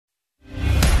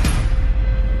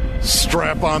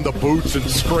strap on the boots and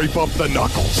scrape up the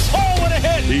knuckles. Oh, what a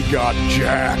hit! He got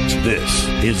jacked. This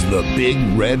is the Big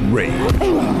Red Rage,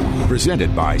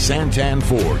 presented by Santan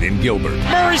Ford in Gilbert.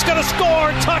 Murray's going to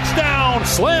score! Touchdown!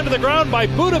 Slammed to the ground by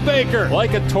Buda Baker.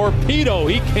 Like a torpedo,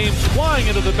 he came flying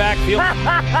into the backfield.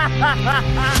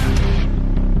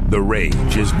 The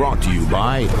Rage is brought to you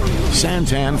by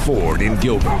Santan Ford in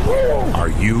Gilbert. Are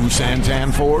you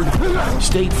Santan Ford?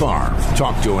 State Farm.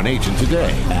 Talk to an agent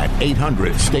today at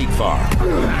 800-STATE-FARM.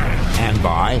 And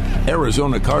by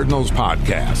Arizona Cardinals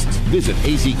Podcasts. Visit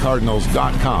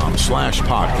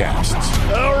azcardinals.com/podcasts.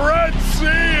 The Red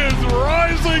Sea is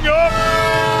rising up.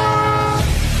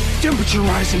 Temperature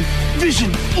rising,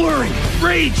 vision blurring,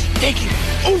 rage taking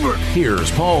over. Here's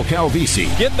Paul Calvisi.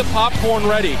 Get the popcorn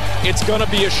ready. It's going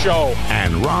to be a show.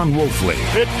 And Ron Wolfley.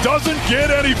 It doesn't get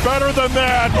any better than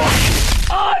that.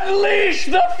 Unleash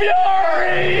the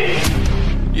fury!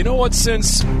 You know what?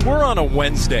 Since we're on a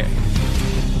Wednesday,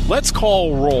 let's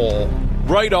call roll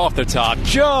right off the top,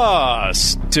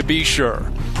 just to be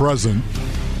sure. Present.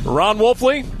 Ron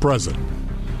Wolfley? Present.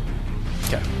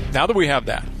 Okay. Now that we have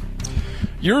that,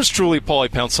 yours truly, Paulie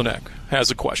Pencilneck,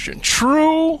 has a question.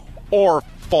 True or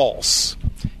false?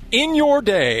 In your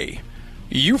day,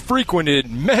 you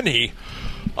frequented many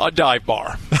a dive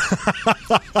bar.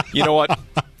 You know what?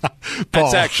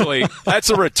 That's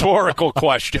a rhetorical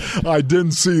question. I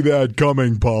didn't see that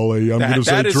coming, Paulie. I'm going to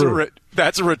say true.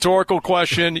 That's a rhetorical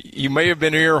question. You may have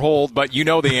been ear-holed, but you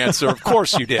know the answer. Of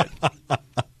course you did.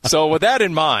 So with that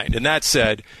in mind, and that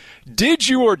said, did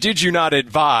you or did you not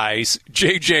advise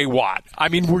J.J. Watt? I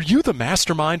mean, were you the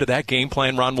mastermind of that game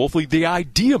plan, Ron Wolfley, the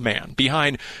idea man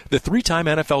behind the three-time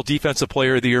NFL Defensive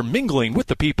Player of the Year, mingling with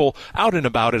the people out and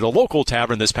about at a local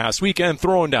tavern this past weekend,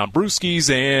 throwing down brewskis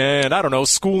and, I don't know,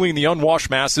 schooling the unwashed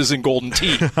masses in golden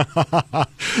tea?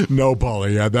 No,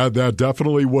 Paulie, that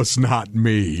definitely was not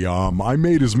me. I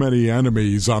made as many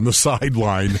enemies on the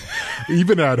sideline,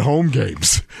 even at home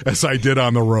games, as I did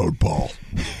on the road, Paul.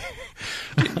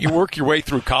 You work your way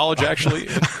through college, actually,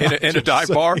 in a dive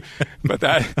bar. But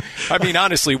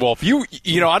honestly, Wolf, you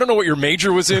know, I don't know what your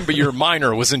major was in, but your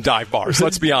minor was in dive bars.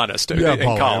 Let's be honest. Yeah,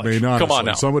 in college. Honestly, come on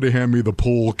now. Somebody hand me the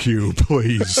pool cue,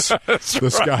 please.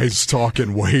 This guy's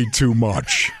talking way too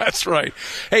much. That's right.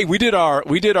 Hey, we did our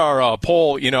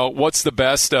poll. You know, what's the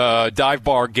best dive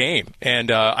bar game?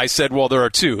 And I said, well, there are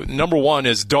two. Number one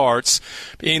is darts.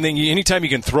 Anytime you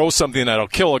can throw something that'll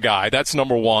kill a guy, that's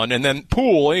number one. And then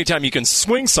pool. Anytime you can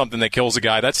swing something that kills a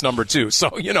guy, that's number two.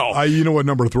 So, you know. You know what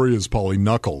number three is, Paulie?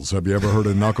 Knuckles. Have you ever heard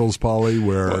of Knuckles, Paulie?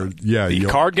 The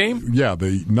card game? Yeah,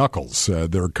 the Knuckles.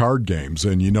 They're card games,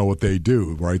 and you know what they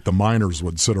do, right? The miners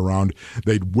would sit around.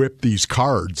 They'd whip these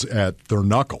cards at their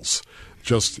knuckles.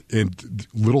 Just in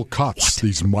little cuts, what?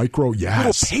 These little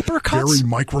paper cuts, very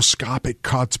microscopic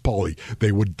cuts, Paulie.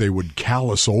 They would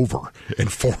callus over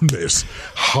and form this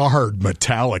hard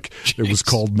metallic. Jeez. It was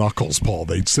called knuckles, Paul.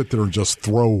 They'd sit there and just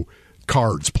throw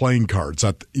playing cards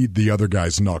at the other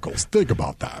guy's knuckles. Think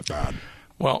about that, man.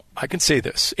 Well, I can say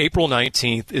this. April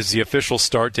 19th is the official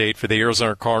start date for the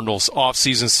Arizona Cardinals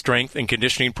off-season strength and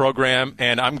conditioning program,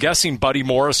 and I'm guessing Buddy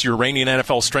Morris, your reigning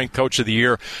NFL Strength Coach of the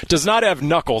Year, does not have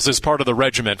knuckles as part of the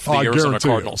regiment for the Arizona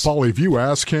Cardinals. Paulie, if you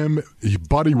ask him,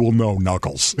 Buddy will know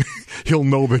knuckles. He'll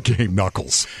know the game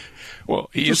knuckles.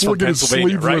 Well, he just is from look at his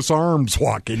sleeveless arms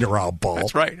walking around, Paul.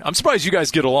 That's right. I'm surprised you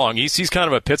guys get along. He's kind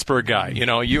of a Pittsburgh guy, you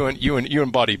know, you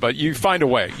and Buddy, but you find a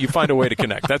way. You find a way to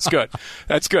connect. That's good.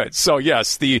 That's good. So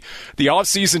yes, the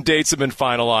off-season dates have been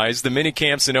finalized. The mini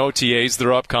camps and OTAs,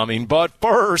 they're upcoming. But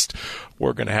first,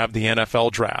 we're going to have the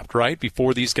NFL draft, right?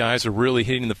 Before these guys are really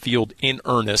hitting the field in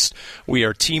earnest. We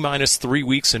are T-minus 3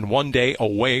 weeks and 1 day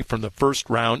away from the first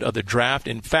round of the draft.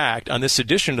 In fact, on this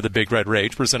edition of the Big Red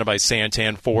Rage, presented by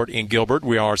Santan Ford in Gilbert,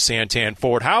 we are Santan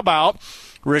Ford. How about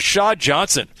Rashad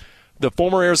Johnson, the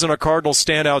former Arizona Cardinals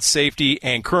standout safety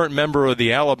and current member of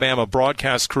the Alabama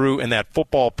broadcast crew in that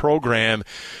football program,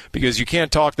 because you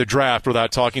can't talk the draft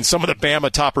without talking some of the Bama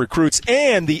top recruits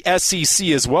and the SEC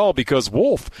as well, because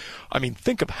Wolf, I mean,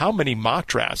 think of how many mock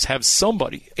drafts have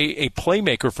somebody, a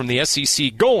playmaker from the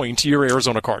SEC going to your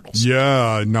Arizona Cardinals.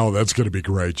 Yeah, no, that's going to be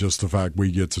great. Just the fact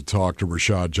we get to talk to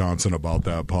Rashad Johnson about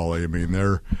that, Paulie. I mean,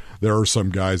 there are some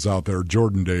guys out there.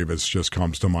 Jordan Davis just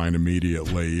comes to mind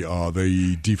immediately,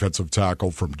 the defensive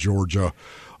tackle from Georgia.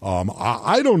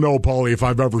 I don't know, Paulie, if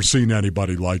I've ever seen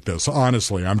anybody like this.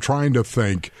 Honestly, I'm trying to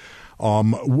think.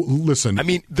 Listen. I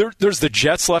mean, there's the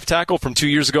Jets left tackle from 2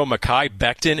 years ago, Mekhi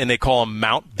Becton, and they call him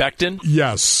Mount Becton.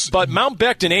 Yes. But Mount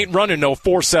Becton ain't running no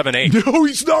 4.78. No,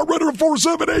 he's not running a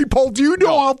 4.78, Paul. Do you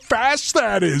know how fast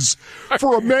that is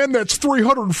for a man that's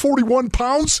 341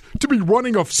 pounds to be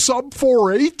running a sub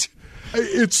 4.8?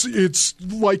 It's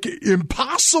like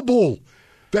impossible.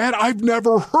 That I've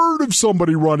never heard of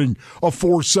somebody running a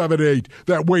 4.78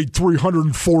 that weighed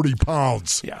 340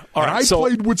 pounds. Yeah. All right, and I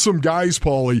played with some guys,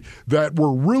 Paulie, that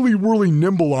were really, really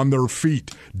nimble on their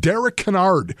feet. Derek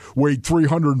Kennard weighed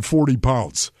 340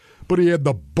 pounds, but he had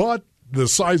the butt the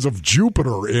size of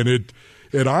Jupiter in it.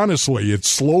 And honestly, it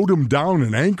slowed him down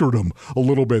and anchored him a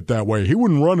little bit that way. He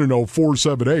wouldn't run in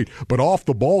 4.78, but off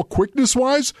the ball,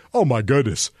 quickness-wise, oh my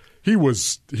goodness, he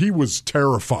was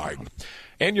terrifying.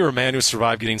 And you're a man who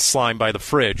survived getting slimed by the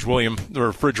fridge, William the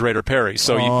Refrigerator Perry.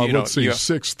 So let's see,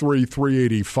 6'3",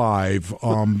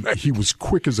 385. He was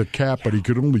quick as a cat, but he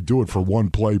could only do it for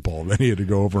one play, Paul. Then he had to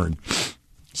go over and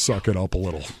suck it up a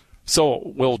little. So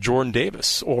will Jordan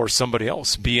Davis or somebody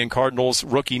else be in Cardinals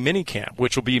rookie minicamp,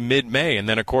 which will be mid-May? And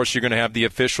then, of course, you're going to have the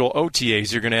official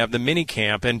OTAs. You're going to have the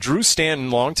minicamp. And Drew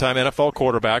Stanton, longtime NFL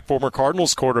quarterback, former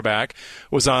Cardinals quarterback,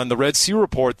 was on the Red Sea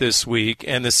Report this week.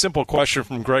 And the simple question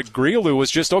from Greg Grialou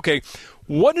was just, okay,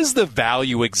 what is the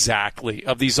value exactly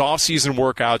of these off-season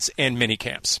workouts and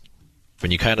minicamps? When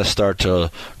you kind of start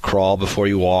to crawl before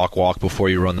you walk before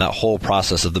you run, that whole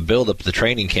process of the build-up to the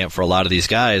training camp for a lot of these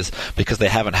guys, because they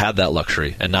haven't had that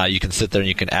luxury. And now you can sit there and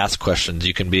you can ask questions.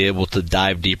 You can be able to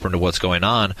dive deeper into what's going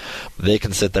on. They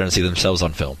can sit there and see themselves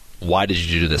on film. Why did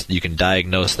you do this? You can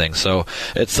diagnose things. So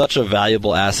it's such a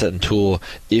valuable asset and tool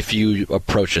if you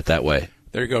approach it that way.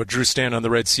 There you go, Drew Stanton on the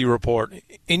Red Sea Report.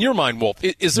 In your mind, Wolf,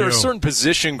 is there a certain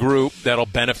position group that'll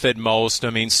benefit most? I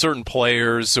mean, certain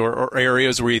players or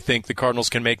areas where you think the Cardinals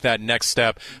can make that next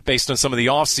step based on some of the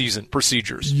off-season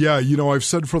procedures? Yeah, I've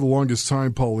said for the longest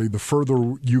time, Paulie, the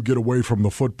further you get away from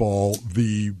the football,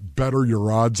 the better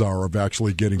your odds are of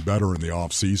actually getting better in the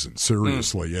off-season,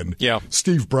 seriously. And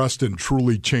Steve Breston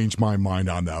truly changed my mind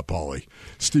on that, Paulie.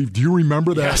 Steve, do you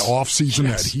remember that off-season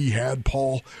that he had,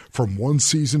 Paul, from one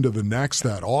season to the next?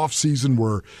 That off season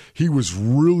where he was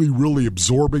really, really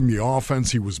absorbing the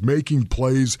offense. He was making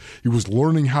plays. He was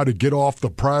learning how to get off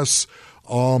the press.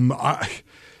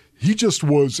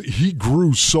 He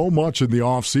grew so much in the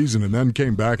off season and then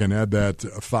came back and had that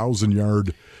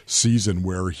 1,000-yard season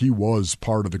where he was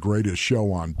part of the greatest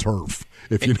show on turf,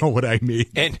 if you know what I mean.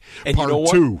 And part you know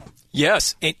what? 2.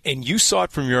 Yes, and you saw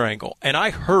it from your angle, and I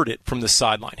heard it from the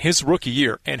sideline, his rookie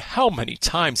year, and how many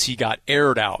times he got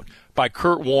aired out by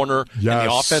Kurt Warner and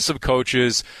the offensive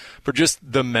coaches for just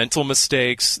the mental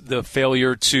mistakes, the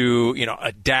failure to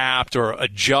adapt or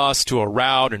adjust to a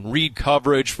route and read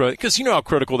coverage, because you know how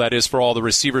critical that is for all the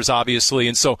receivers, obviously.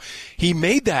 And so he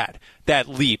made that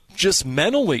leap just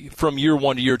mentally from year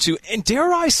 1 to year 2. And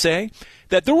dare I say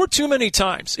that there were too many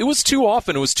times, it was too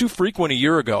often, it was too frequent a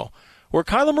year ago, where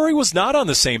Kyler Murray was not on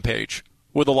the same page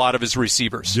with a lot of his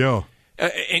receivers. Yeah.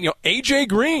 And A.J.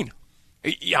 Green,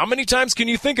 how many times can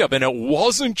you think of? And it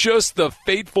wasn't just the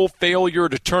fateful failure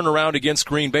to turn around against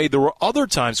Green Bay. There were other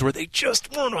times where they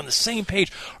just weren't on the same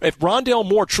page. If Rondale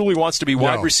Moore truly wants to be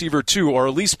wide receiver 2 or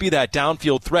at least be that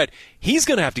downfield threat, he's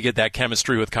going to have to get that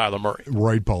chemistry with Kyler Murray.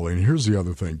 Right, Paulie. And here's the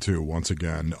other thing, too, once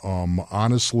again.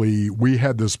 Honestly, we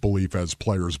had this belief as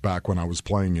players back when I was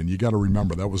playing, and you got to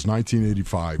remember, that was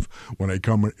 1985 when I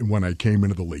came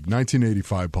into the league.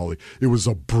 1985, Paulie, it was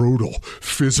a brutal,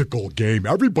 physical game.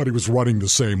 Everybody was running the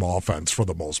same offense for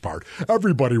the most part.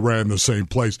 Everybody ran the same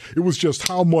plays. It was just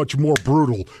how much more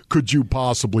brutal could you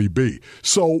possibly be?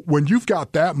 So when you've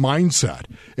got that mindset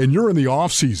and you're in the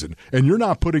offseason and you're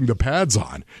not putting the pads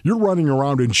on, you're running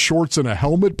around in shorts and a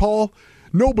helmet, Paul,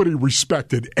 nobody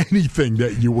respected anything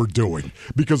that you were doing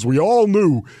because we all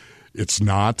knew it's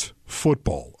not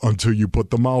football until you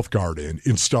put the mouth guard in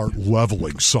and start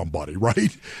leveling somebody,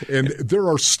 right? And there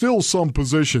are still some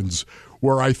positions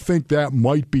where I think that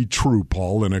might be true,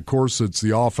 Paul. And, of course, it's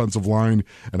the offensive line,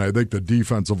 and I think the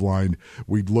defensive line,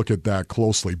 we'd look at that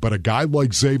closely. But a guy like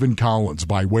Zaven Collins,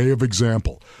 by way of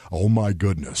example, oh, my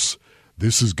goodness,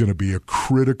 this is going to be a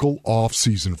critical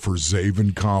offseason for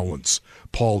Zaven Collins.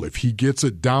 Paul, if he gets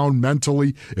it down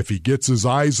mentally, if he gets his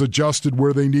eyes adjusted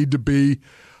where they need to be,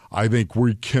 I think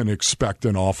we can expect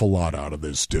an awful lot out of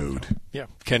this dude. Yeah.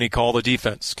 Can he call the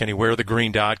defense? Can he wear the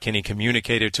green dot? Can he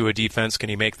communicate it to a defense? Can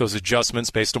he make those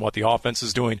adjustments based on what the offense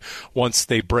is doing once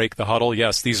they break the huddle?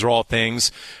 Yes, these are all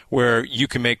things where you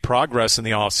can make progress in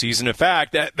the offseason. In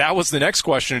fact, that was the next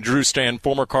question to Drew Stanton,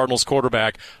 former Cardinals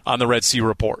quarterback, on the Red Sea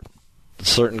Report.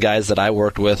 certain guys that I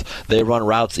worked with, they run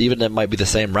routes, even it might be the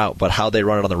same route, but how they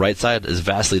run it on the right side is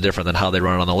vastly different than how they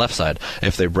run it on the left side.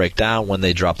 If they break down, when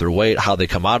they drop their weight, how they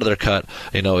come out of their cut,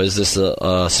 is this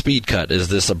a speed cut? Is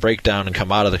this a breakdown and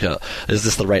come out of the cut? Is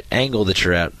this the right angle that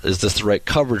you're at? Is this the right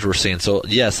coverage we're seeing? So,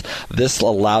 yes, this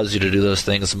allows you to do those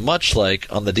things, much like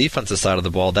on the defensive side of the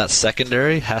ball, that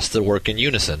secondary has to work in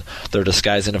unison. Their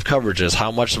disguising of coverages,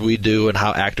 how much we do and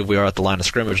how active we are at the line of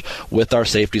scrimmage with our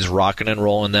safeties rocking and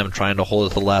rolling them, trying to hold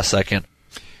it to the last second.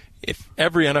 If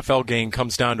every NFL game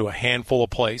comes down to a handful of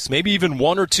plays, maybe even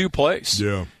one or two plays,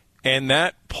 and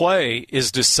that play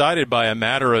is decided by a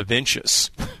matter of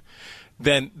inches,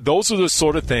 then those are the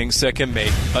sort of things that can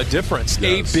make a difference,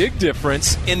 a big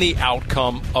difference in the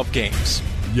outcome of games.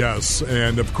 Yes,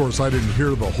 and of course I didn't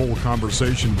hear the whole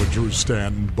conversation with Drew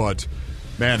Stanton, but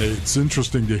man, it's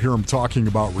interesting to hear him talking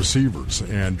about receivers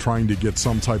and trying to get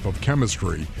some type of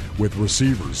chemistry with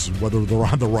receivers, whether they're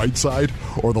on the right side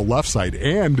or the left side,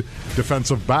 and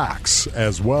defensive backs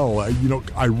as well.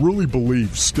 I really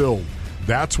believe still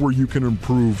that's where you can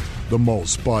improve the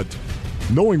most, but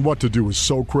knowing what to do is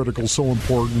so critical, so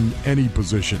important. Any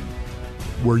position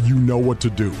where you know what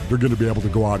to do, you're going to be able to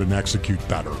go out and execute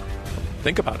better.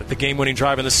 Think about it. The game-winning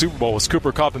drive in the Super Bowl was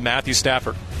Cooper Kupp and Matthew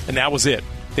Stafford, and that was it.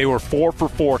 They were 4 for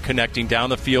 4 connecting down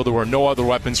the field. There were no other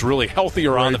weapons really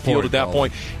healthier on the field at that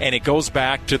point. And it goes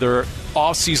back to their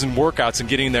off-season workouts and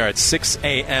getting there at 6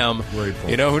 a.m.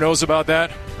 You know who knows about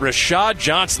that? Rashad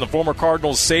Johnson, the former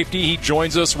Cardinals safety. He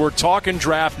joins us. We're talking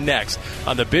draft next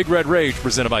on the Big Red Rage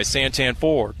presented by Santan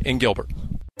Ford in Gilbert.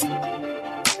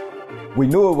 We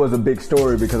knew it was a big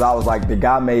story because I was like, the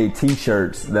guy made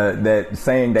T-shirts that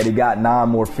saying that he got 9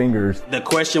 more fingers. The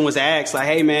question was asked, like,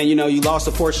 hey, man, you lost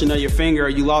a portion of your finger or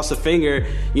you lost a finger,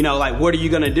 what are you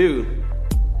going to do?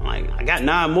 I'm like, I got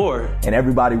 9 more. And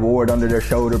everybody wore it under their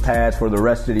shoulder pads for the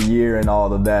rest of the year and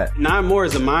all of that. 9 more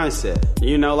is a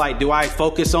mindset. Do I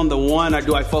focus on the one or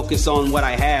do I focus on what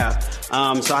I have?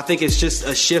 So I think it's just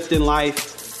a shift in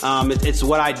life. It's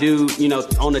what I do,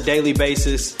 on a daily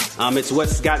basis. It's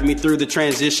what's gotten me through the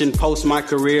transition post my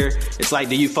career. It's like,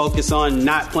 do you focus on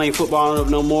not playing football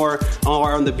no more,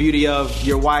 or on the beauty of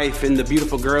your wife and the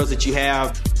beautiful girls that you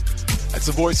have? That's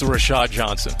the voice of Rashad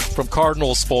Johnson from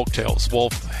Cardinals Folktales.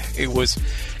 Well, it was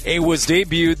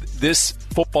debuted this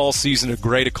football season to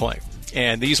great acclaim.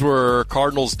 And these were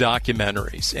Cardinals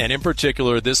documentaries. And in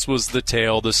particular, this was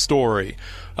the story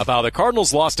of how the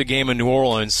Cardinals lost a game in New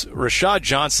Orleans. Rashad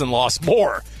Johnson lost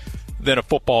more than a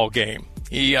football game.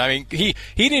 He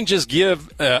didn't just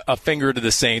give a finger to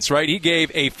the Saints, right? He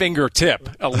gave a fingertip,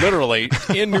 literally,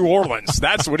 in New Orleans.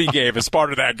 That's what he gave as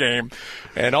part of that game.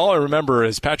 And all I remember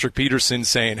is Patrick Peterson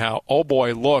saying how, oh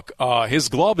boy, look, his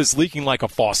glove is leaking like a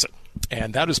faucet.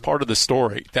 And that is part of the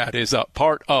story. That is a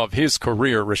part of his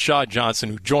career. Rashad Johnson,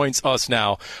 who joins us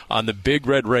now on the Big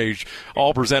Red Rage,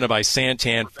 all presented by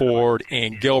Santan Ford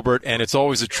in Gilbert. And it's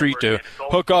always a treat to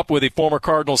hook up with a former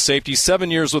Cardinals safety, 7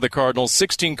 years with the Cardinals,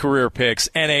 16 career picks,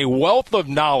 and a wealth of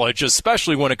knowledge,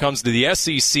 especially when it comes to the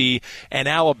SEC and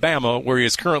Alabama, where he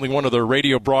is currently one of their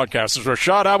radio broadcasters.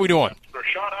 Rashad, how we doing?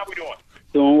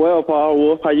 Doing well, Paul.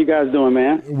 Wolf, how you guys doing,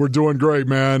 man? We're doing great,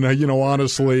 man.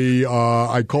 Honestly,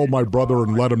 I called my brother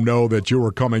and let him know that you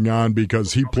were coming on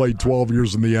because he played 12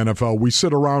 years in the NFL. We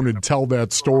sit around and tell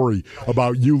that story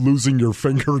about you losing your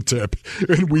fingertip,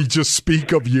 and we just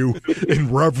speak of you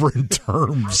in reverent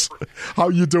terms. How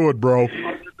you doing, bro?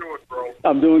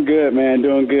 I'm doing good, man.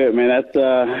 That's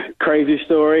a crazy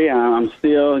story. I'm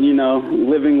still,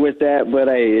 living with that, but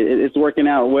hey, it's working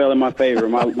out well in my favor.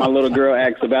 My little girl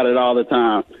asks about it all the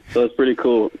time, so it's pretty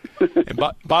cool. And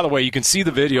by the way, you can see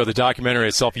the video, the documentary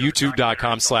itself,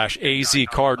 youtube.com/AZ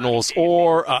Cardinals,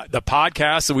 or the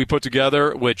podcast that we put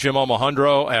together with Jim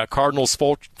Almohandro, Cardinals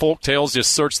Folktales.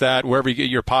 Just search that wherever you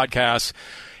get your podcasts.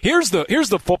 Here's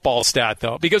the football stat,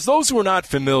 though, because those who are not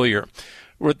familiar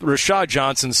with Rashad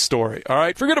Johnson's story, all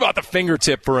right? Forget about the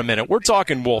fingertip for a minute. We're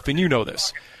talking, Wolf, and you know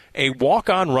this. A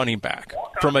walk-on running back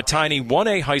from a tiny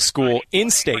 1A high school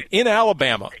in-state, in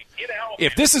Alabama.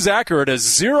 If this is accurate, a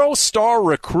 0-star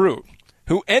recruit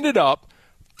who ended up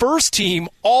first-team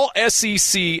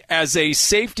All-SEC as a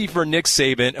safety for Nick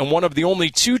Saban and one of the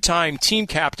only 2-time team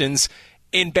captains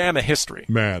in Bama history.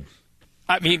 Man.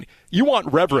 I mean, you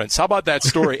want reverence. How about that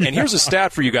story? And here's a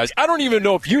stat for you guys. I don't even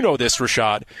know if you know this,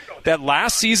 Rashad, that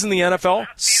last season in the NFL,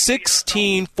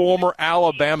 16 former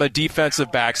Alabama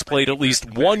defensive backs played at least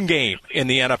one game in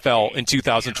the NFL in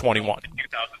 2021.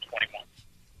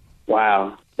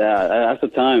 Wow. That's a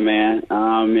ton, man.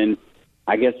 And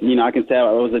I guess, I can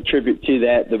tell it was a tribute to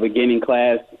that, the beginning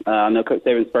class. I know Coach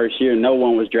Saban's first year, no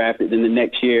one was drafted. Then the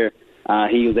next year,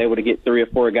 he was able to get 3 or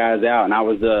 4 guys out, and I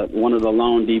was one of the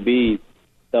lone DBs.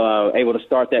 So able to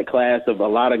start that class of a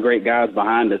lot of great guys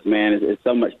behind us, man. It's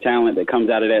so much talent that comes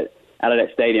out of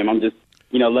that stadium. I'm just,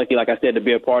 lucky, like I said, to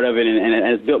be a part of it, and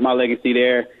it's built my legacy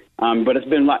there. But it's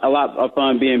been a lot of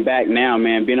fun being back now,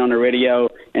 man, being on the radio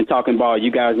and talking ball.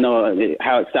 You guys know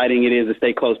how exciting it is to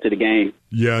stay close to the game.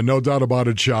 Yeah, no doubt about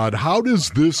it, Shad. How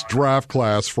does this draft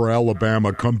class for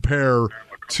Alabama compare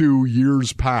to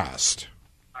years past?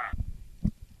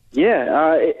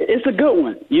 Yeah, it's a good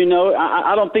one.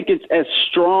 I don't think it's as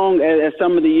strong as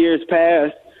some of the years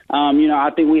past.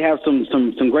 I think we have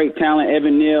some great talent.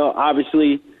 Evan Neal,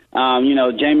 obviously,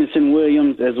 Jamison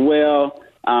Williams as well.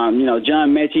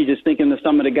 John Mechie, just thinking of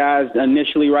some of the guys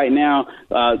initially right now,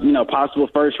 possible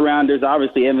first rounders.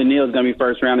 Obviously, Evan Neal is going to be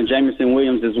first round, and Jamison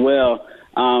Williams as well.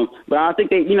 But I think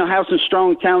they, have some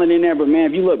strong talent in there. But man,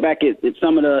 if you look back at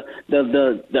some of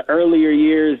the earlier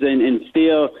years and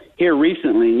still here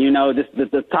recently,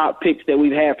 the top picks that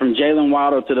we've had from Jalen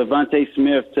Waddle to Devontae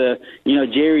Smith to,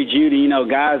 Jerry Jeudy,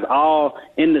 guys all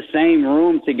in the same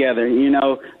room together,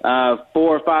 4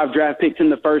 or 5 draft picks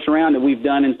in the first round that we've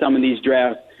done in some of these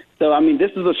drafts. So, this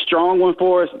is a strong one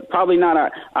for us. Probably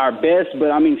not our best,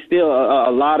 but, still a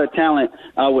lot of talent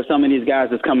with some of these guys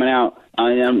that's coming out.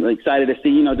 And I'm excited to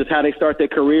see, just how they start their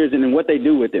careers and what they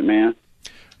do with it, man.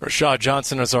 Rashad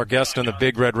Johnson is our guest on the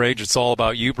Big Red Rage. It's all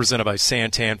about you, presented by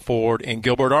Santan Ford and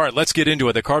Gilbert. All right, let's get into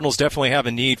it. The Cardinals definitely have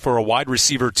a need for a wide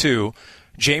receiver, too.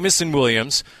 Jamison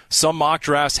Williams, some mock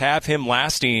drafts have him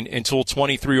lasting until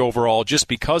 23 overall just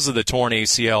because of the torn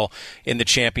ACL in the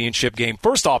championship game.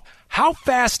 First off, how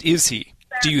fast is he,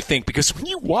 do you think? Because when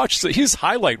you watch his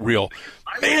highlight reel,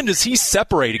 man, does he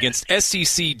separate against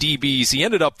SEC DBs. He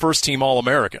ended up first-team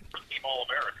All-American.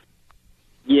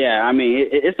 Yeah,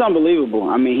 it's unbelievable.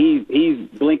 He's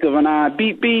blink of an eye,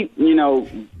 beep, beep,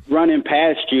 running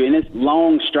past you, and it's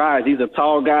long strides. He's a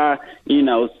tall guy,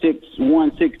 6'1",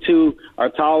 6'2", or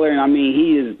taller, and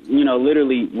he is,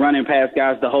 literally running past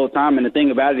guys the whole time. And the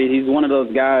thing about it is he's one of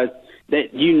those guys that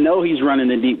he's running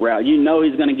the deep route. He's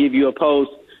going to give you a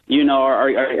post,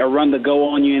 or run the go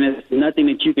on you, and it's nothing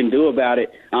that you can do about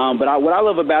it. But what I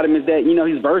love about him is that,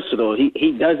 he's versatile.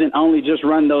 He doesn't only just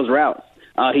run those routes.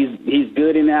 He's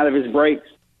good in and out of his breaks.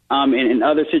 In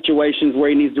other situations where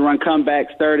he needs to run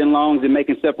comebacks, third and longs, and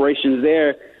making separations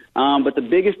there. But the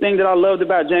biggest thing that I loved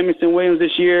about Jamison Williams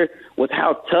this year was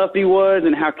how tough he was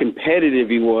and how competitive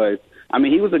he was.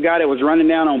 He was a guy that was running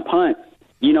down on punts,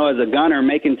 as a gunner,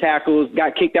 making tackles,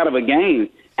 got kicked out of a game,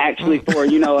 actually, for,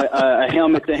 a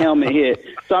helmet-to-helmet hit.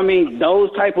 So,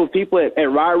 those type of people at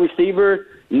wide receiver,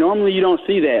 normally you don't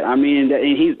see that.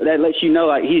 That lets you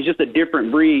know, he's just a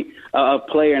different breed of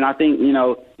player. And I think,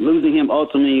 losing him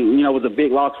ultimately, was a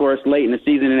big loss for us late in the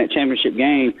season in that championship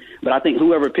game. But I think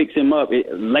whoever picks him up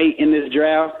late in this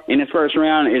draft, in his first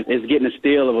round, is getting a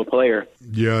steal of a player.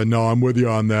 Yeah, no, I'm with you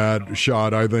on that,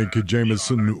 Shad. I think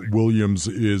Jamison Williams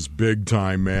is big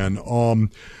time, man.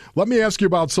 Let me ask you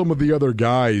about some of the other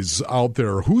guys out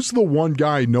there. Who's the one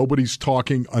guy nobody's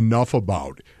talking enough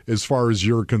about as far as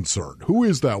you're concerned? Who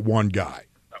is that one guy?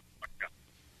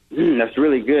 That's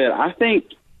really good. I think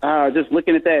just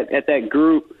looking at that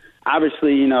group,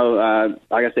 obviously,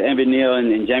 like I said, Evan Neal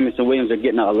and Jamison Williams are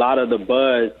getting a lot of the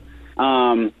buzz.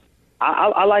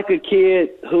 I like a kid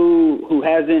who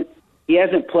hasn't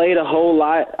played a whole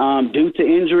lot due to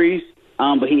injuries.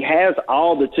 But he has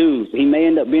all the tools. He may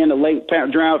end up being a late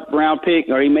round pick,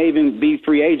 or he may even be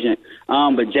free agent.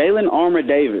 But Jalen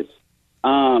Armour-Davis,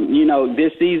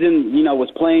 this season, was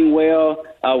playing well,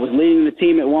 was leading the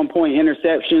team at one point,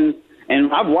 interceptions.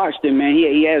 And I've watched him, man.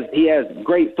 He has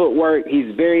great footwork.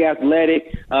 He's very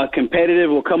athletic, competitive,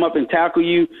 will come up and tackle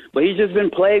you. But he's just been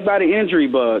plagued by the injury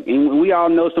bug. And we all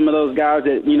know some of those guys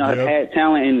that, have had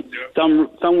talent, and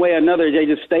some way or another, they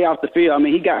just stay off the field.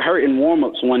 He got hurt in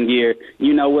warm-ups one year,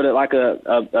 with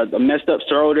a messed up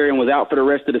shoulder, and was out for the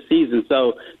rest of the season.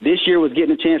 So this year was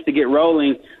getting a chance to get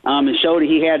rolling and showed that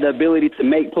he had the ability to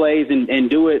make plays and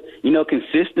do it,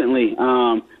 consistently.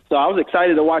 So I was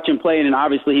excited to watch him play, and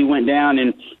obviously he went down,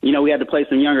 and, we had to play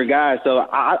some younger guys. So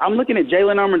I'm looking at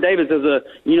Jalen Armour-Davis as a,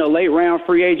 late-round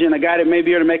free agent, a guy that may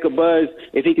be able to make a buzz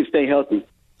if he can stay healthy.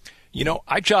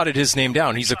 I jotted his name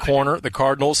down. He's a corner. The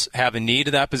Cardinals have a need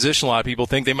of that position. A lot of people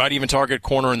think they might even target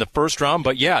corner in the first round.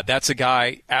 But, yeah, that's a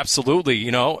guy, absolutely.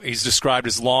 He's described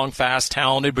as long, fast,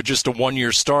 talented, but just a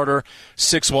one-year starter,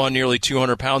 6'1", nearly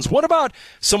 200 pounds. What about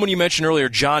someone you mentioned earlier,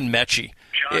 John Mechie?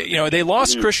 They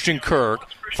lost Christian Kirk,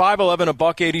 5'11",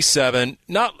 $187.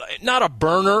 Not a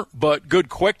burner, but good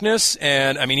quickness.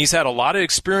 And, he's had a lot of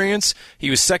experience. He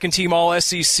was second-team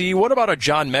All-SEC. What about a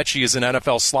John Mechie as an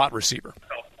NFL slot receiver?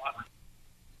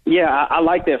 Yeah, I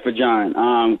like that for John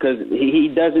because he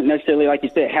doesn't necessarily, like you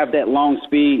said, have that long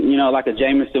speed, like a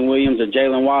Jamison Williams or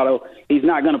Jalen Waddle. He's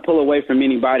not going to pull away from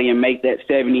anybody and make that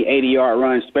 70, 80-yard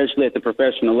run, especially at the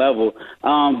professional level.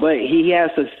 But he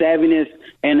has a savviness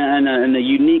and a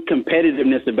unique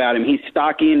competitiveness about him. He's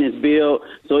stocky in his build,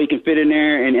 so he can fit in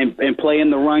there and play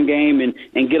in the run game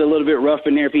and get a little bit rough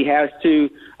in there if he has to.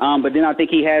 But then I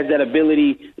think he has that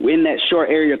ability in that short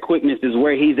area quickness is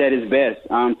where he's at his best,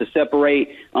 to separate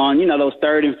on, those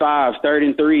 3rd and 5s, 3rd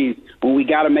and 3s, when we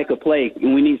got to make a play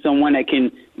and we need someone that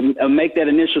can make that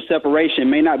initial separation.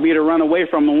 May not be to run away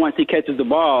from him once he catches the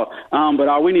ball, but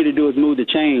all we need to do is move the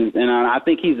chains. And I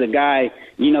think he's a guy,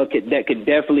 that could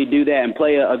definitely do that and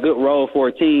play a good role for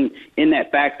a team in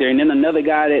that factor. And then another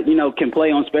guy that, can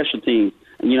play on special teams.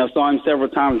 Saw him several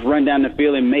times run down the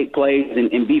field and make plays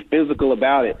and be physical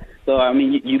about it. So, I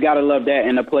mean, you got to love that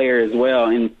in a player as well.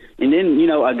 And then,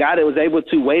 a guy that was able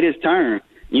to wait his turn,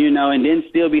 and then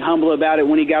still be humble about it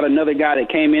when he got another guy that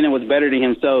came in and was better than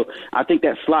him. So I think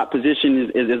that slot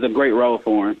position is a great role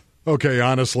for him. Okay,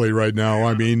 honestly, right now,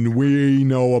 I mean, we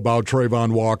know about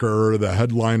Trayvon Walker, the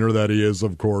headliner that he is,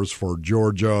 of course, for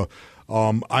Georgia.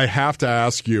 I have to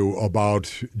ask you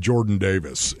about Jordan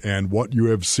Davis and what you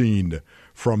have seen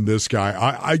from this guy.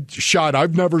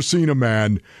 I've never seen a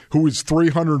man who is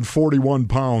 341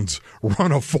 pounds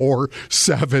run a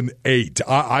 4.78.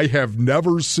 I have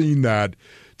never seen that.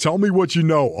 Tell me what you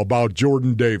know about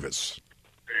Jordan Davis.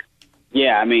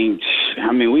 Yeah, I mean,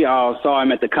 we all saw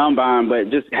him at the Combine, but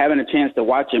just having a chance to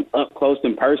watch him up close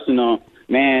and personal,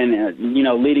 man,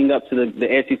 leading up to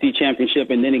the SEC championship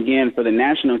and then again for the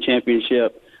national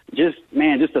championship, just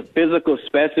a physical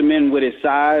specimen with his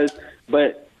size,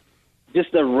 but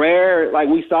just a rare, like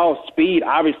we saw speed,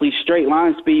 obviously straight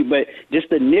line speed, but just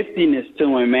the niftiness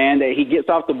to him, man, that he gets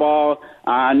off the ball.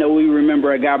 I know we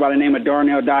remember a guy by the name of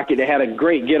Darnell Dockett that had a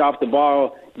great get off the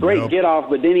ball, get off,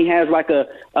 but then he has like a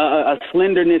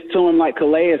slenderness to him like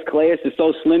Calais. Calais is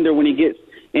so slender when he gets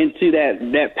into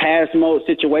that pass mode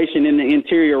situation in the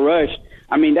interior rush.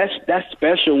 I mean, that's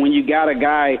special when you got a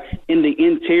guy in the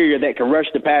interior that can rush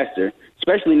the passer,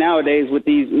 especially nowadays with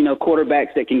these,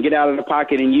 quarterbacks that can get out of the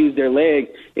pocket and use their legs.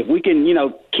 If we can,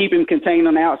 keep him contained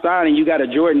on the outside and you got a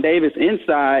Jordan Davis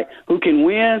inside who can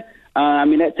win,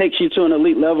 that takes you to an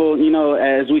elite level,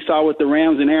 as we saw with the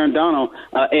Rams and Aaron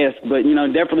Donald-esque. But,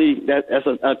 definitely that's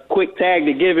a quick tag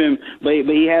to give him, but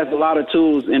he has a lot of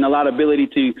tools and a lot of ability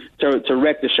to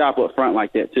wreck the shop up front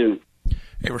like that, too.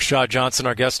 Hey, Rashad Johnson,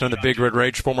 our guest on the Big Red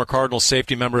Rage, former Cardinals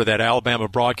safety member of that Alabama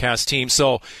broadcast team.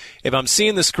 So if I'm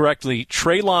seeing this correctly,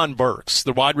 Treylon Burks,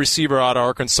 the wide receiver out of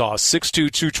Arkansas,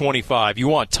 6'2", 225. You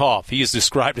want tough. He is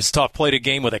described as tough. Played a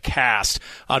game with a cast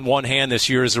on one hand this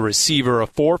year as a receiver, a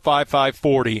 4.55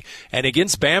 40. And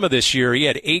against Bama this year, he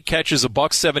had 8 catches, a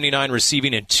 $179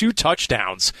 receiving, and 2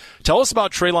 touchdowns. Tell us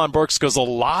about Treylon Burks, because a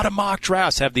lot of mock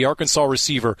drafts have the Arkansas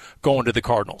receiver going to the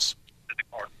Cardinals.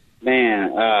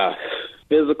 Man,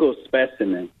 physical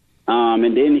specimen.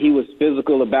 And then he was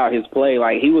physical about his play.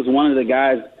 Like, he was one of the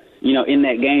guys, in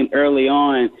that game early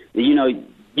on,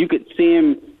 you could see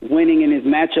him winning in his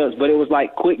matchups, but it was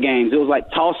like quick games. It was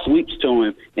like toss sweeps to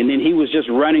him. And then he was just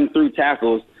running through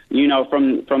tackles,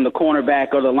 from the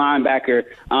cornerback or the linebacker,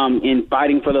 in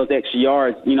fighting for those extra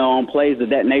yards, on plays of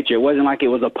that nature. It wasn't like it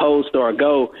was a post or a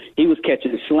go. He was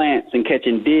catching slants and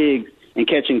catching digs and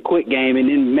catching quick game and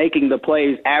then making the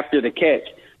plays after the catch.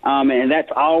 And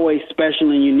that's always special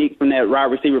and unique from that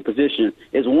wide receiver position.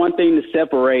 It's one thing to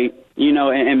separate,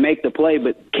 and make the play,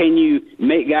 but can you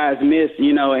make guys miss,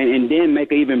 and then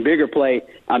make an even bigger play?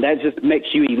 That just makes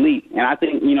you elite. And I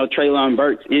think, Treylon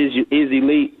Burks is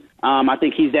elite. I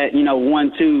think he's that,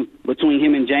 1-2 between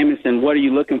him and Jamison. What are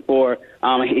you looking for?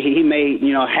 He may,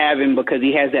 have him because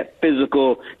he has that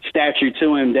physical stature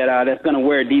to him that's going to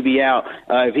wear a DB out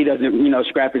if he doesn't,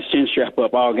 scrap his chin strap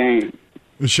up all game.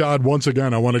 Rashad, once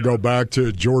again, I want to go back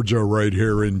to Georgia right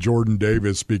here in Jordan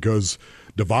Davis, because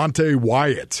Devontae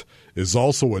Wyatt is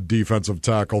also a defensive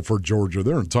tackle for Georgia.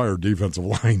 Their entire defensive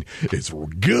line is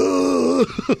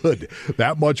good.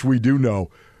 That much we do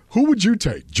know. Who would you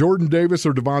take, Jordan Davis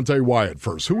or Devontae Wyatt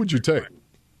first? Who would you take?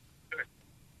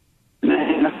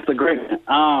 Man, that's a great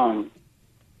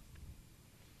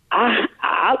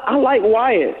I like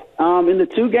Wyatt. In the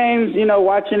 2 games,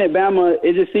 watching at Bama,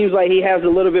 it just seems like he has a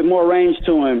little bit more range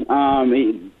to him.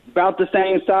 About the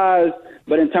same size,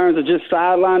 but in terms of just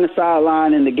sideline to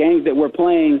sideline and the games that we're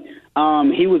playing,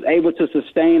 he was able to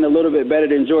sustain a little bit better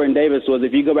than Jordan Davis was.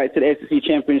 If you go back to the SEC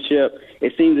championship,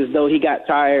 it seems as though he got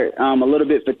tired, a little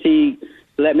bit fatigued.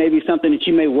 So that may be something that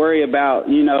you may worry about,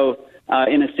 in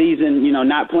a season,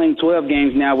 not playing 12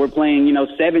 games now. We're playing,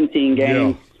 17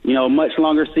 games. Yeah. a much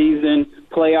longer season,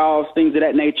 playoffs, things of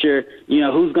that nature.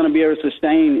 Who's going to be able to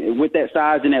sustain with that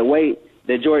size and that weight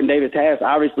that Jordan Davis has?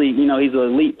 Obviously, he's an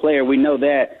elite player. We know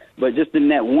that. But just in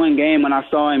that one game when I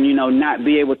saw him, not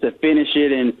be able to finish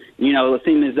it and, it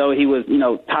seemed as though he was,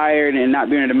 tired and not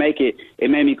being able to make it,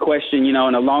 it made me question, in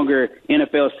a longer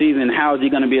NFL season, how is he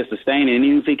going to be a sustainer? And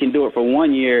even if he can do it for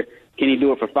 1 year, can he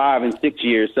do it for 5 and 6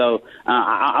 years? So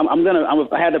I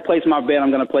had to place my bet.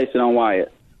 I'm going to place it on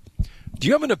Wyatt. Do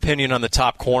you have an opinion on the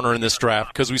top corner in this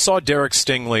draft? Because we saw Derek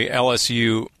Stingley,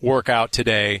 LSU, work out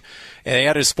today, and he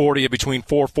had his 40 between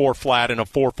 4.4 flat and a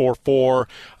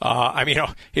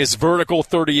 4.44. His vertical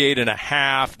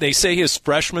 38.5. They say his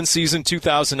freshman season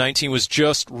 2019 was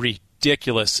just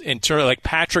ridiculous in terms of like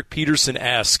Patrick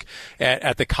Peterson-esque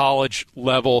at the college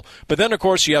level. But then, of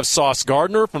course, you have Sauce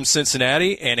Gardner from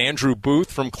Cincinnati and Andrew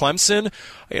Booth from Clemson.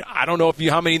 I don't know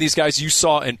how many of these guys you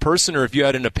saw in person or if you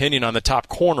had an opinion on the top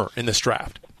corner in this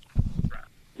draft.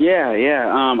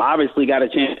 Yeah. Obviously got a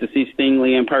chance to see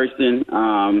Stingley in person.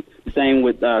 Same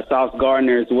with Sauce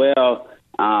Gardner as well.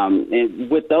 And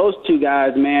with those two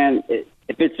guys, man,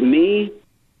 if it's me,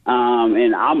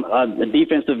 and I'm a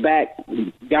defensive back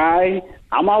guy,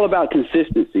 I'm all about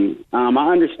consistency.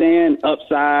 I understand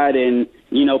upside and,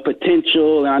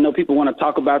 potential, and I know people want to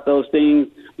talk about those things.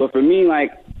 But for me,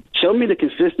 show me the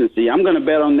consistency. I'm going to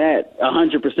bet on that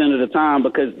 100% of the time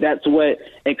because that's what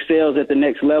excels at the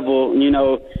next level,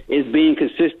 is being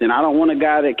consistent. I don't want a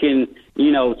guy that can,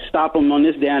 stop him on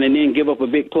this down and then give up a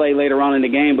big play later on in the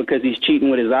game because he's cheating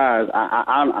with his eyes.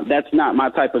 That's not my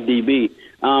type of DB.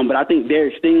 But I think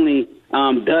Derek Stingley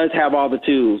does have all the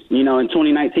tools. In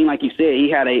 2019, like you said, he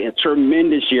had a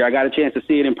tremendous year. I got a chance to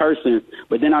see it in person.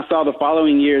 But then I saw the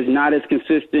following years not as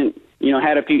consistent,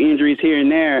 had a few injuries here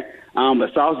and there.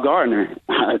 But Sauce Gardner,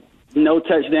 no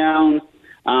touchdowns,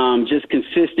 just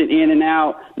consistent in and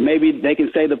out. Maybe they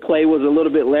can say the play was a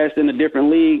little bit less in a different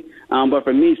league. But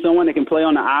for me, someone that can play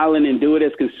on the island and do it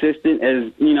as consistent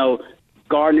as,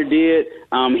 Gardner did,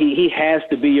 he has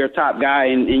to be your top guy.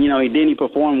 And he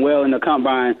performed well in the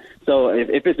combine. So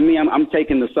if it's me, I'm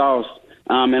taking the Sauce.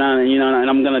 And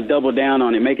I'm going to double down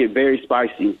on it, make it very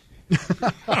spicy.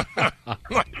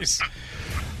 Nice.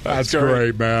 That's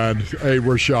great, man. Hey,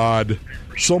 Rashad,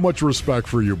 so much respect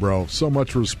for you, bro. So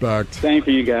much respect. Same for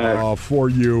you guys. For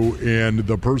you and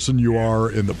the person you are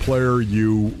and the player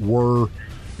you were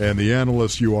and the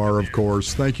analyst you are, of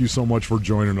course. Thank you so much for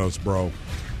joining us, bro.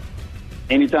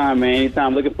 Anytime, man.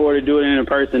 Anytime. Looking forward to doing it in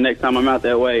person next time I'm out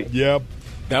that way. Yep.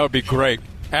 That would be great.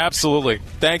 Absolutely.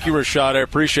 Thank you, Rashad. I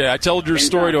appreciate it. I told your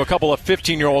story to a couple of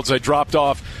 15-year-olds I dropped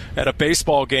off at a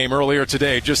baseball game earlier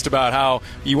today, just about how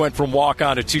you went from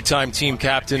walk-on to two-time team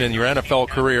captain in your NFL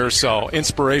career. So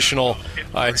inspirational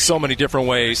in so many different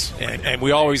ways, and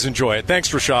we always enjoy it. Thanks,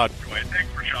 Rashad.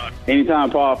 Anytime,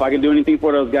 Paul. If I can do anything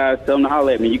for those guys, tell them to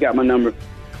holler at me. You got my number.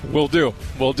 Will do.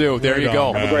 There you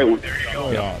go. Have a great one.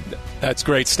 Yeah. That's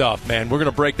great stuff, man. We're going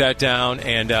to break that down,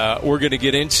 and we're going to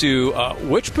get into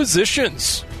which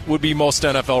positions would be most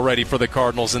NFL ready for the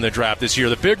Cardinals in the draft this year.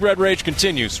 The Big Red Rage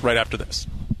continues right after this.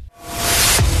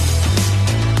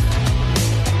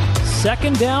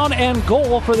 Second down and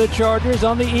goal for the Chargers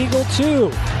on the Eagle 2.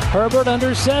 Herbert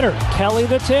under center. Kelly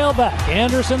the tailback.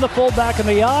 Anderson the fullback in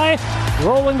the eye.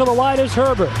 Rolling to the wide is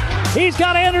Herbert. He's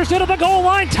got Anderson at the goal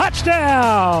line.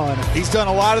 Touchdown! He's done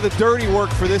a lot of the dirty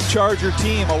work for this Charger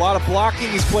team. A lot of blocking.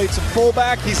 He's played some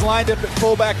fullback. He's lined up at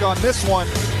fullback on this one.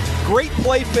 Great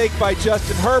play fake by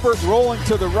Justin Herbert, rolling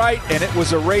to the right, and it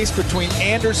was a race between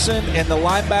Anderson and the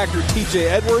linebacker T.J.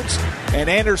 Edwards, and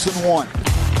Anderson won.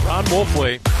 Ron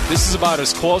Wolfley, this is about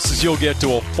as close as you'll get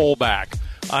to a fullback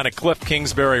on a Cliff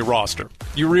Kingsbury roster.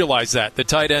 You realize that. The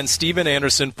tight end, Steven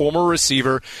Anderson, former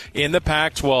receiver in the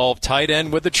Pac-12, tight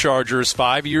end with the Chargers,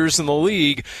 5 years in the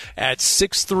league at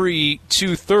 6'3",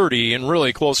 230, and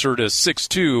really closer to 6'2",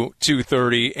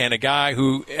 230, and a guy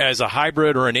who, as a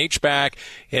hybrid or an H-back,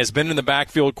 has been in the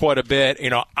backfield quite a bit.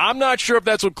 I'm not sure if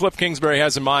that's what Cliff Kingsbury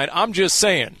has in mind. I'm just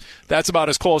saying that's about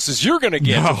as close as you're going to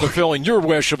get to fulfilling your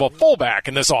wish of a fullback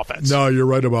in this offense. No, you're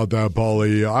right about that,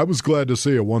 Paulie. I was glad to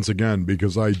see it once again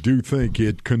because I do think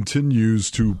it continues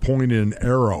to point an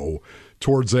arrow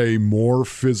towards a more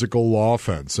physical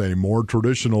offense, a more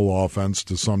traditional offense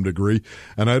to some degree.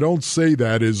 And I don't say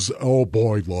that as, oh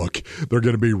boy, look, they're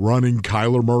going to be running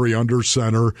Kyler Murray under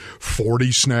center,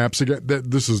 40 snaps again.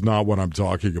 This is not what I'm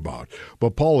talking about.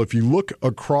 But Paul, if you look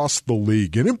across the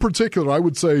league, and in particular, I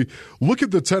would say, look at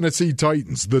the Tennessee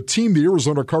Titans, the team the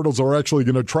Arizona Cardinals are actually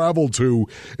going to travel to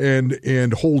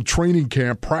and hold training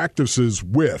camp practices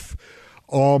with.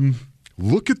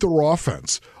 look at their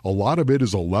offense. A lot of it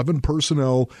is 11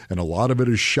 personnel, and a lot of it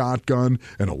is shotgun,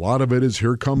 and a lot of it is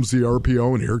here comes the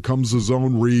RPO, and here comes the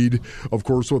zone read, of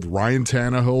course, with Ryan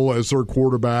Tannehill as their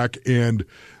quarterback, and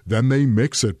then they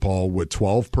mix it, Paul, with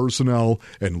 12 personnel,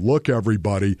 and look,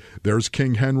 everybody, there's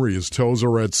King Henry. His toes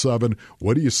are at 7.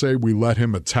 What do you say we let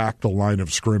him attack the line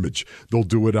of scrimmage? They'll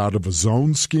do it out of a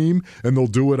zone scheme, and they'll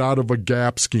do it out of a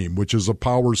gap scheme, which is a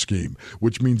power scheme,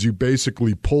 which means you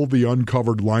basically pull the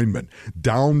uncovered lineman,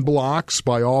 down blocks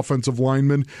by offensive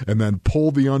linemen, and then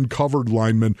pull the uncovered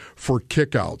lineman for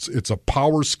kickouts. It's a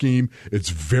power scheme. It's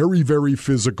very, very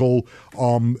physical.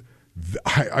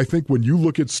 I think when you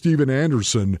look at Steven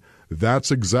Anderson, that's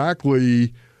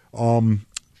exactly an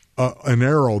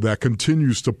arrow that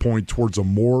continues to point towards a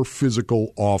more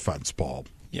physical offense, Paul.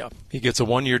 Yeah, he gets a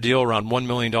one-year deal around $1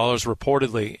 million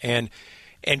reportedly. And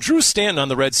Drew Stanton on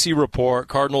the Red Sea Report,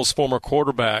 Cardinals former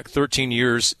quarterback, 13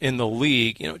 years in the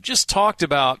league, just talked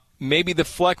about maybe the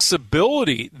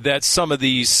flexibility that some of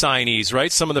these signees,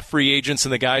 right, some of the free agents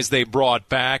and the guys they brought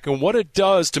back, and what it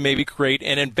does to maybe create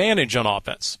an advantage on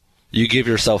offense. You give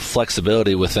yourself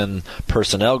flexibility within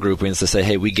personnel groupings to say,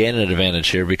 hey, we gain an advantage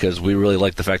here because we really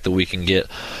like the fact that we can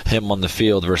get him on the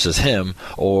field versus him,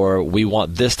 or we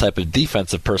want this type of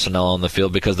defensive personnel on the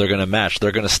field because they're going to match.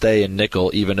 They're going to stay in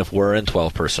nickel even if we're in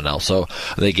 12 personnel. So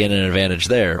they gain an advantage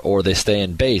there, or they stay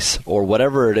in base, or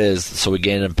whatever it is, so we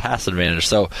gain a pass advantage.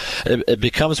 So it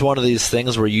becomes one of these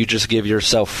things where you just give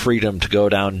yourself freedom to go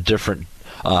down different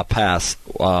paths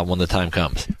when the time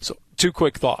comes. So 2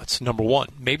 quick thoughts. Number one,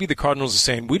 maybe the Cardinals are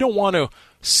saying we don't want to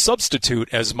substitute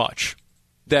as much,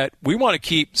 that we want to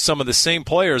keep some of the same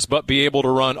players but be able to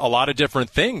run a lot of different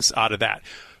things out of that.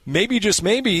 Maybe, just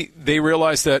maybe, they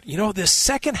realize that, this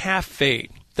second half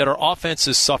fade that our offense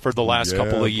has suffered the last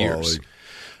couple of years,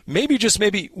 maybe, just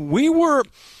maybe, we were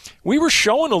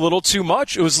showing a little too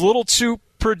much. It was a little too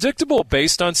predictable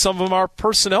based on some of our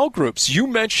personnel groups. You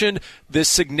mentioned the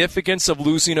significance of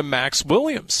losing a Max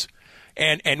Williams.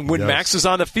 And when Max is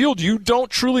on the field, you don't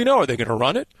truly know, are they going to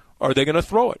run it? Or are they going to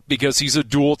throw it? Because he's a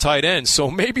dual tight end. So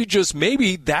maybe, just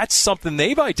maybe, that's something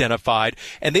they've identified,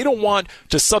 and they don't want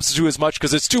to substitute as much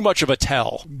because it's too much of a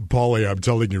tell. Paulie, I'm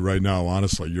telling you right now,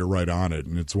 honestly, you're right on it.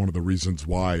 And it's one of the reasons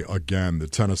why, again, the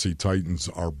Tennessee Titans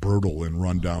are brutal in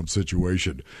rundown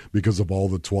situation because of all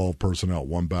the 12 personnel,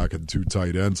 1 back and 2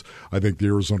 tight ends. I think the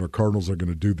Arizona Cardinals are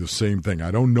going to do the same thing. I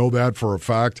don't know that for a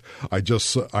fact. I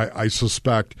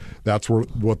suspect that's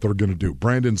what they're going to do.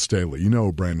 Brandon Staley,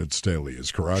 who Brandon Staley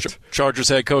is, correct? Chargers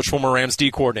head coach, former Rams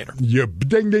D coordinator. Yeah,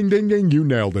 ding, ding, ding, ding. You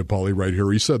nailed it, Paulie, right here.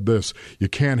 He said this: you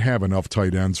can't have enough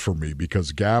tight ends for me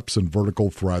because gaps and vertical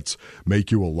threats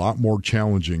make you a lot more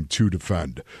challenging to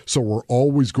defend. So we're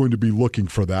always going to be looking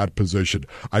for that position.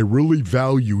 I really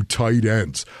value tight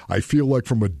ends. I feel like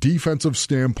from a defensive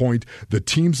standpoint, the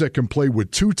teams that can play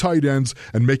with 2 tight ends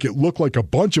and make it look like a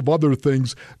bunch of other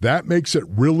things, that makes it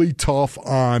really tough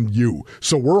on you.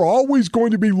 So we're always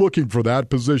going to be looking for that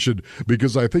position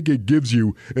because I think it gives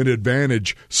you an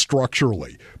advantage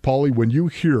structurally. Paulie, when you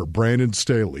hear Brandon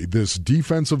Staley, this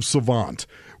defensive savant,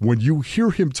 when you hear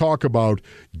him talk about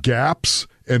gaps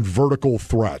and vertical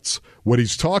threats, what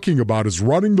he's talking about is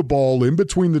running the ball in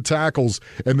between the tackles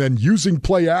and then using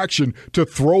play action to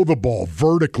throw the ball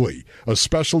vertically,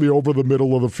 especially over the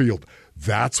middle of the field.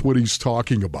 That's what he's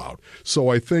talking about. So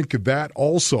I think that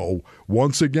also,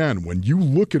 once again, when you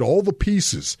look at all the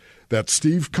pieces that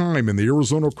Steve Keim and the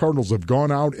Arizona Cardinals have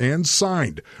gone out and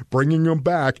signed, bringing them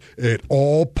back, it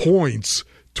all points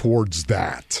towards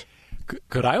that.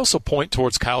 Could I also point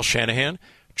towards Kyle Shanahan,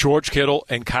 George Kittle,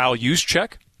 and Kyle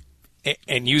Juszczyk,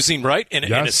 and using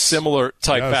in a similar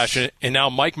type fashion? And now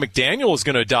Mike McDaniel is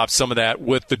going to adopt some of that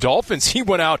with the Dolphins. He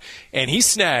went out and he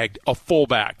snagged a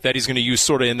fullback that he's going to use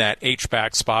sort of in that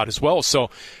H-back spot as well. So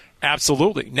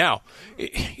absolutely. Now,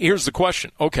 here's the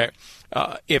question. Okay.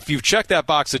 If you've checked that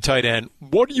box at tight end,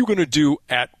 what are you going to do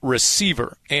at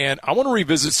receiver? And I want to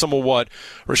revisit some of what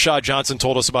Rashad Johnson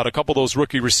told us about a couple of those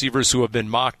rookie receivers who have been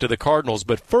mocked to the Cardinals.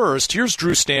 But first, here's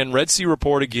Drew Stanton, Red Sea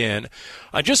Report again,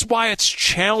 on just why it's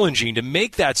challenging to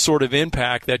make that sort of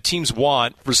impact that teams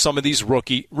want for some of these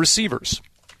rookie receivers.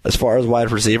 As far as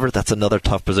wide receiver, that's another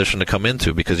tough position to come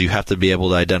into because you have to be able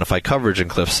to identify coverage in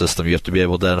Cliff's system. You have to be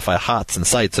able to identify hots and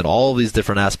sights and all of these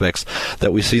different aspects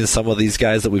that we've seen some of these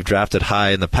guys that we've drafted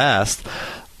high in the past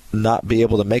not be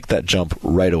able to make that jump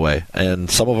right away. And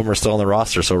some of them are still on the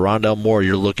roster. So Rondale Moore,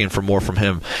 you're looking for more from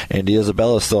him. Andy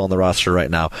Isabella is still on the roster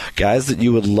right now. Guys that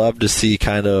you would love to see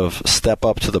kind of step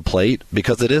up to the plate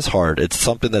because it is hard. It's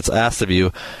something that's asked of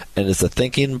you, and it's the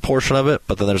thinking portion of it,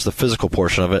 but then there's the physical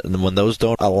portion of it. And when those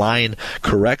don't align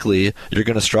correctly, you're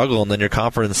going to struggle, and then your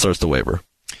confidence starts to waver.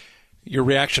 your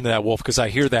reaction to that, Wolf, because I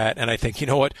hear that and I think, you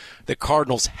know what? The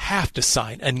Cardinals have to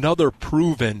sign another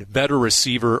proven better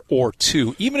receiver or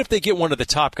two. Even if they get one of the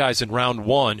top guys in round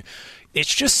one,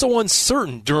 it's just so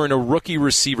uncertain during a rookie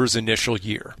receiver's initial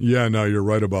year. Yeah, no, you're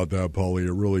right about that, Paulie.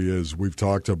 It really is. We've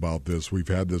talked about this. We've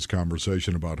had this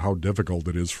conversation about how difficult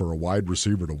it is for a wide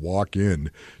receiver to walk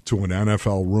in to an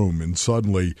NFL room and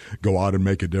suddenly go out and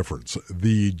make a difference.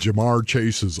 The Jamar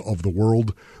Chases of the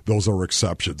world, those are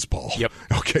exceptions, Paul. Yep.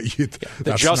 Okay.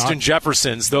 The Justin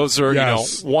Jeffersons, those are,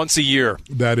 yes, once a year.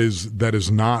 That is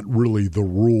not really the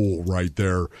rule right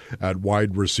there at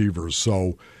wide receivers.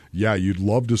 So, yeah, you'd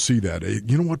love to see that.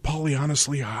 You know what, Paulie,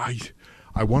 honestly, I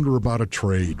wonder about a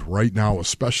trade right now,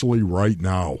 especially right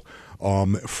now.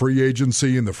 Free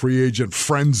agency and the free agent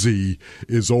frenzy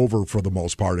is over for the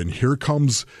most part. And here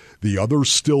comes the other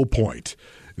still point.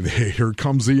 Here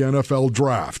comes the NFL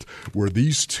draft, where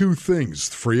these two things,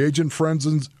 free agent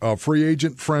frenzy,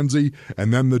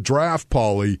 and then the draft,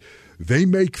 Paulie, they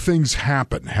make things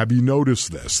happen. Have you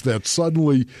noticed this? That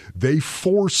suddenly they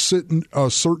force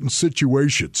certain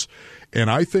situations. And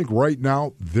I think right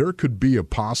now there could be a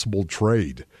possible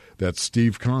trade that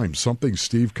something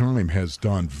Steve Keim has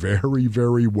done very,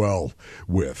 very well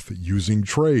with using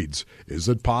trades. Is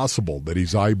it possible that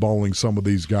he's eyeballing some of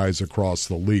these guys across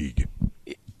the league?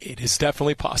 It is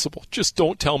definitely possible. Just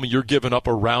don't tell me you're giving up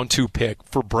a round 2 pick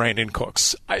for Brandon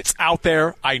Cooks. It's out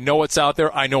there. I know it's out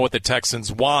there. I know what the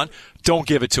Texans want. Don't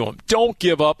give it to him. Don't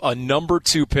give up a number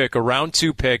 2 pick, a round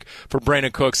 2 pick for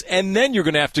Brandon Cooks, and then you're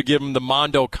going to have to give him the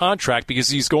Mondo contract because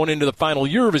he's going into the final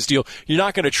year of his deal. You're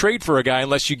not going to trade for a guy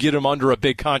unless you get him under a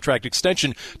big contract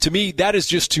extension. To me, that is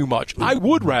just too much. I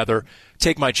would rather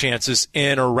take my chances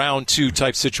in a round 2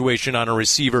 type situation on a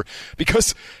receiver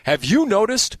because have you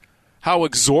noticed how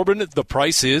exorbitant the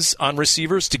price is on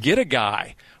receivers to get a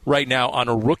guy right now on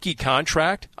a rookie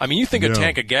contract? I mean, you think a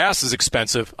tank of gas is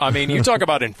expensive. I mean, you talk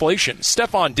about inflation.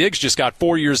 Stephon Diggs just got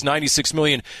 4 years, $96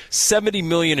 million, $70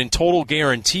 million in total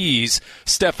guarantees,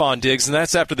 Stephon Diggs, and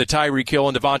that's after the Tyreek Hill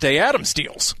and Devontae Adams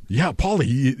deals. Yeah,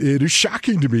 Paulie, it is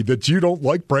shocking to me that you don't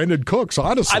like Brandon Cooks,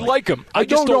 honestly. I like him. I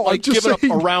just don't like giving up a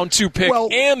round 2 pick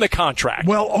and the contract.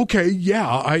 Well, okay, yeah,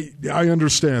 I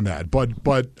understand that. But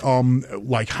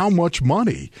like how much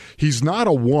money? He's not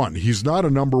a 1. He's not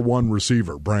a number 1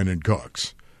 receiver, Brandon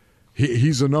Cooks.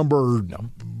 He's a number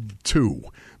 2,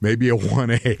 maybe a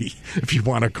 1A, if you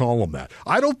want to call him that.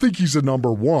 I don't think he's a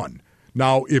number 1.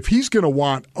 Now, if he's going to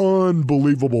want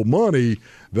unbelievable money,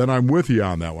 then I'm with you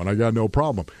on that one. I got no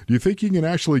problem. Do you think you can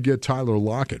actually get Tyler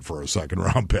Lockett for a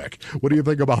second-round pick? What do you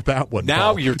think about that one,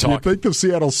 Now Paul? You're talking. Do you think the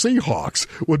Seattle Seahawks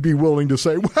would be willing to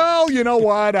say, well, you know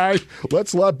what,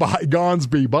 let's let bygones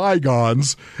be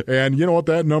bygones, and you know what,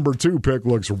 that number 2 pick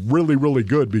looks really, really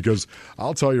good because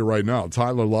I'll tell you right now,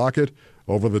 Tyler Lockett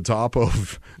over the top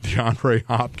of DeAndre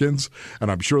Hopkins. And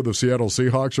I'm sure the Seattle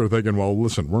Seahawks are thinking, well,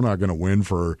 listen, we're not going to win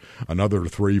for another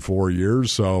 3-4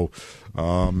 years. So,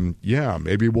 yeah,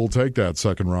 maybe we'll take that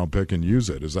second-round pick and use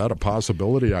it. Is that a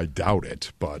possibility? I doubt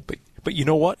it. But you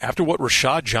know what? After what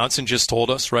Rashad Johnson just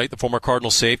told us, right, the former Cardinal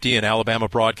safety and Alabama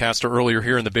broadcaster earlier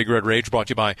here in the Big Red Rage, brought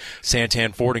to you by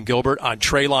Santan, Ford, and Gilbert, on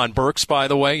Treylon Burks, by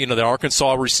the way, the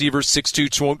Arkansas receiver, 6'2",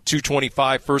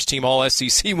 225, first-team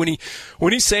All-SEC. When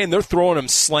he's saying they're throwing him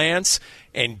slants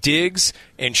and digs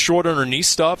and short underneath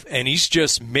stuff, and he's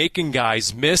just making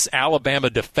guys miss, Alabama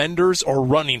defenders, or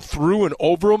running through and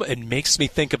over them, it makes me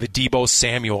think of a Deebo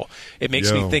Samuel. It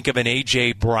makes me think of an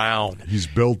A.J. Brown. He's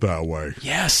built that way.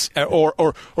 Yes. Or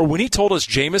when he told us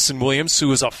Jamison Williams,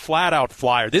 who is a flat-out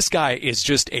flyer, this guy is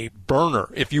just a burner,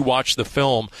 if you watch the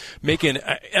film, making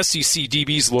SEC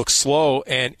DBs look slow,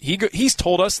 and he's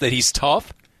told us that he's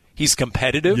tough, he's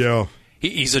competitive. Yeah.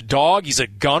 He's a dog. He's a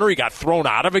gunner. He got thrown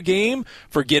out of a game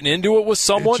for getting into it with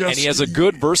someone, and he has a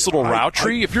good, versatile route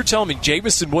tree. If you're telling me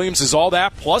Jamison Williams is all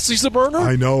that, plus he's a burner?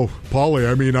 I know.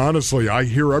 Paulie, I mean, honestly, I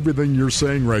hear everything you're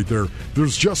saying right there.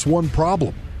 There's just one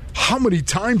problem. How many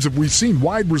times have we seen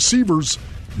wide receivers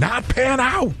not pan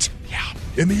out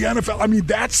in the NFL? I mean,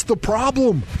 that's the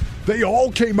problem. They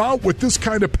all came out with this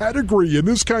kind of pedigree and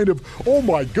this kind of, oh,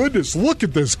 my goodness, look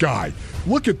at this guy.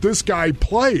 Look at this guy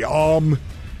play.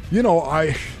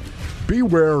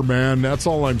 Beware, man. That's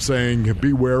all I'm saying.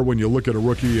 Beware when you look at a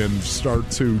rookie and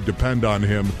start to depend on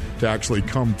him to actually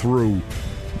come through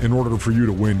in order for you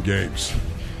to win games.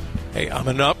 Hey, on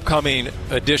an upcoming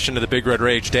edition of the Big Red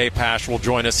Rage, Dave Pasch will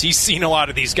join us. He's seen a lot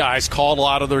of these guys, called a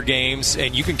lot of their games,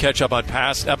 and you can catch up on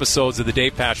past episodes of the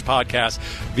Dave Pasch podcast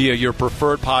via your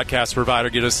preferred podcast provider.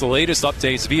 Get us the latest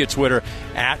updates via Twitter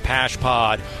at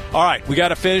PaschPod. All right, we got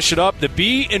to finish it up. The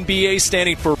B and BA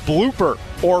standing for blooper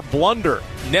or blunder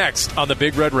next on the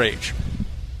Big Red Rage.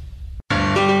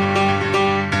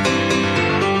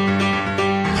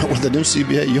 with the new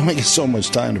CBA, you only get so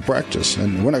much time to practice,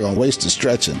 and we're not going to waste it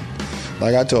stretching.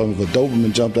 Like I told him, if a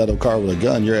Doberman jumped out of a car with a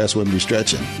gun, your ass wouldn't be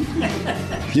stretching.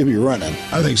 You'd be running.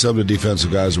 I think some of the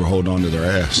defensive guys were holding on to their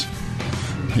ass.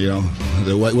 You know,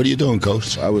 what are you doing,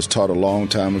 Coach? I was taught a long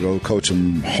time ago, coach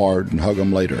them hard and hug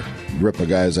them later. Rip a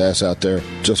guy's ass out there,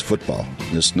 just football.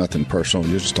 It's nothing personal.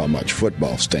 You're just talking about your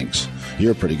football stinks.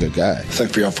 You're a pretty good guy.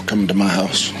 Thank y'all for coming to my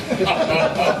house.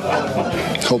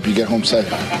 Hope you get home safe.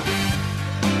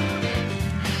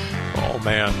 Oh,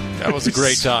 man, that was a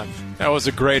great time. That was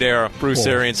a great era. Bruce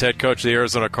Arians, head coach of the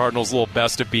Arizona Cardinals. Little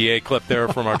best of BA clip there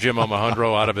from our Jim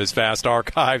Omahundro out of his vast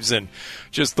archives, and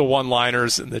just the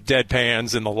one-liners and the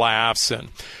deadpans and the laughs.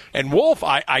 And Wolf,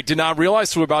 I did not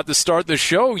realize we're about to start the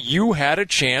show, you had a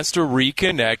chance to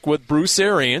reconnect with Bruce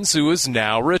Arians, who is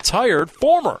now retired,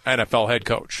 former NFL head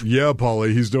coach. Yeah,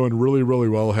 Paulie, he's doing really, really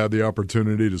well. Had the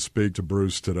opportunity to speak to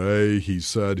Bruce today. He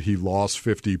said he lost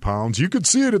 50 pounds. You could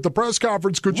see it at the press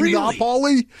conference, could you not,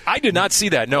 Paulie? I did not see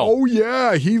that, no. Oh,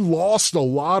 yeah, he lost a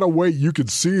lot of weight. You could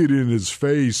see it in his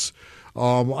face.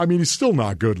 I mean, he's still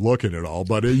not good looking at all,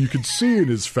 but you can see in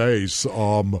his face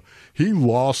he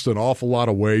lost an awful lot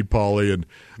of weight, Paulie. And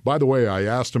by the way, I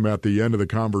asked him at the end of the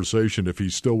conversation if he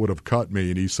still would have cut me,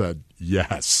 and he said,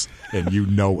 yes, and you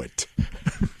know it.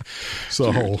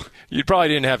 So you probably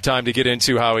didn't have time to get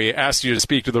into how he asked you to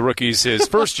speak to the rookies his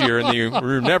first year, and you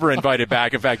were never invited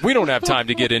back. In fact, we don't have time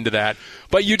to get into that.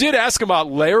 But you did ask him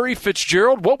about Larry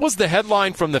Fitzgerald. What was the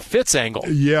headline from the Fitz angle?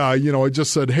 Yeah, I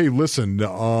just said, hey, listen,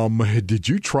 did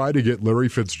you try to get Larry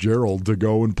Fitzgerald to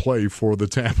go and play for the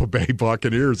Tampa Bay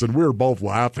Buccaneers? And we were both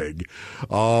laughing.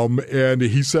 And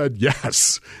he said,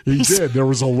 yes, he did. There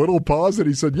was a little pause, and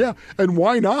he said, yeah, and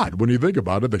why not? When you think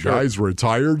about it, the guy's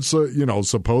retired, so,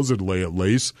 supposedly at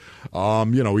least.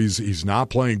 He's not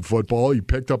playing football. He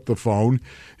picked up the phone.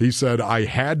 He said, I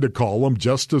had to call him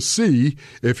just to see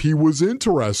if he was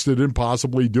interested in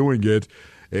possibly doing it.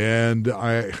 And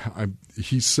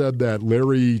he said that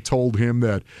Larry told him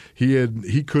that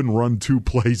he couldn't run two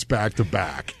plays back to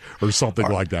back or something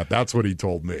like that. That's what he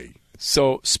told me.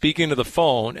 So, speaking to the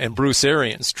phone and Bruce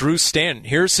Arians, Drew Stanton,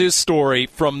 here's his story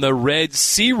from the Red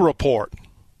Sea Report.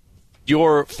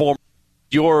 Your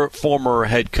former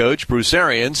head coach, Bruce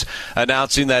Arians,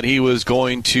 announcing that he was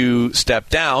going to step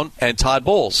down, and Todd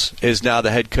Bowles is now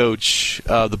the head coach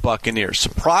of the Buccaneers.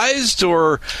 Surprised,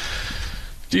 or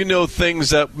do you know things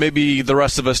that maybe the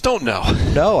rest of us don't know?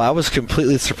 No, I was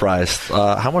completely surprised.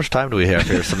 How much time do we have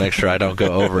here to make sure I don't go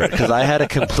over it? Because I had a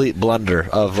complete blunder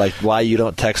of why you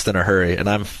don't text in a hurry, and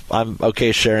I'm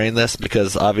okay sharing this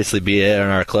because obviously BA and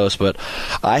I are close, but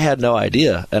I had no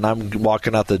idea, and I'm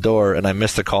walking out the door and I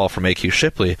missed a call from AQ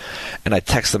Shipley, and I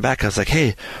text him back. I was like,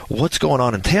 hey, what's going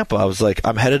on in Tampa? I was like,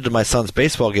 I'm headed to my son's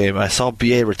baseball game. I saw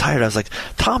BA retired. I was like,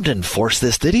 Tom didn't force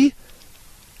this, did he?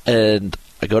 And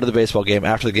I go to the baseball game.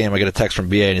 After the game, I get a text from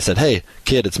BA, and he said, hey,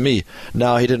 kid, it's me.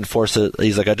 No, he didn't force it.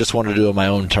 He's like, I just wanted to do it on my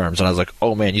own terms. And I was like,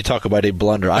 oh, man, you talk about a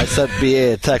blunder. I sent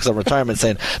BA a text on retirement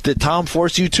saying, did Tom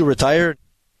force you to retire?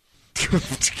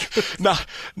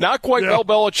 Not quite Bill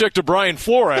Belichick to Brian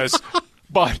Flores,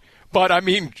 but I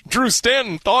mean, Drew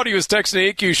Stanton thought he was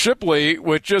texting AQ Shipley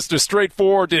with just a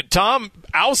straightforward, did Tom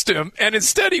oust him? And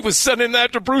instead he was sending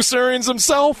that to Bruce Arians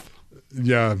himself.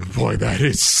 Yeah, boy,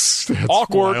 that's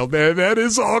awkward. Wild, man. That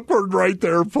is awkward right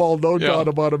there, Paul. No doubt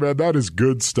about it, man. That is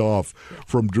good stuff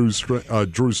from Drew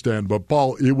Stanton. But,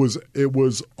 Paul, it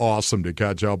was awesome to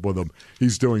catch up with him.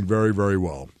 He's doing very, very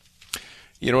well.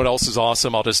 You know what else is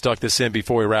awesome? I'll just duck this in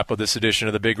before we wrap up this edition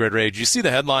of the Big Red Rage. You see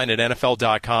the headline at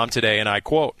NFL.com today, and I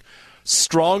quote,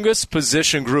 strongest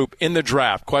position group in the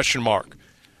draft, ?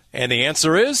 And the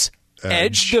answer is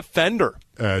edge defender.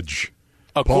 Edge.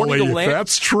 According Paulie, to if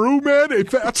that's true, man,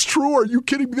 if that's true, are you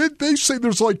kidding me? They say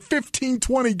there's like 15,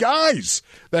 20 guys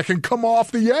that can come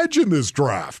off the edge in this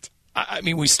draft. I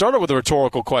mean, we started with a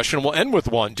rhetorical question. We'll end with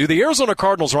one. Do the Arizona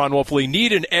Cardinals, Ron Wolfley,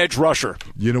 need an edge rusher?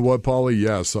 You know what, Paulie?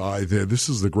 Yes. This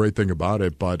is the great thing about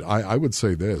it, but I would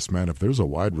say this, man. If there's a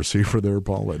wide receiver there,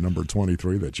 Paul, at number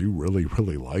 23 that you really,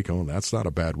 really like, that's not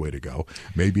a bad way to go.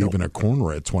 Maybe even a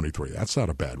corner at 23. That's not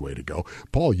a bad way to go.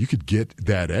 Paul, you could get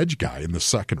that edge guy in the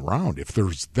second round. If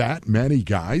there's that many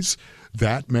guys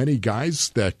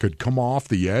that could come off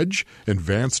the edge in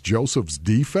Vance Joseph's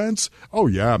defense, oh,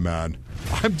 yeah, man.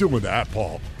 I'm doing that,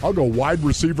 Paul. I'll go wide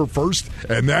receiver first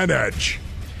and then edge.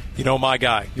 You know my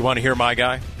guy. You want to hear my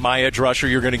guy? My edge rusher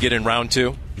you're going to get in round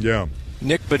 2? Yeah.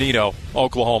 Nick Bonito,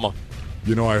 Oklahoma.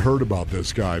 You know, I heard about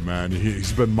this guy, man.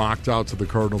 He's been mocked out to the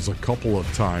Cardinals a couple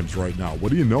of times right now.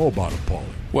 What do you know about him, Paulie?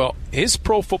 Well, his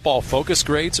Pro Football Focus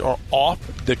grades are off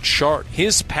the chart.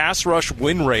 His pass rush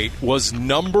win rate was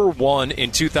number 1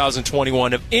 in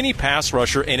 2021 of any pass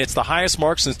rusher, and it's the highest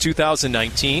mark since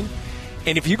 2019.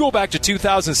 And if you go back to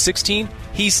 2016,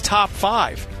 he's top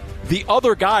 5. The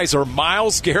other guys are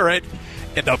Myles Garrett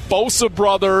and the Bosa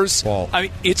brothers. Well, I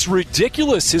mean, it's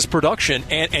ridiculous, his production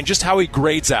and just how he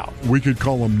grades out. We could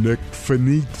call him Nick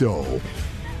Finito.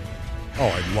 Oh,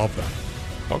 I love that.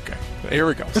 Okay, here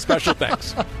we go. Special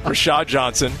thanks. Rashad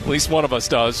Johnson, at least one of us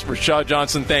does. Rashad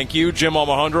Johnson, thank you. Jim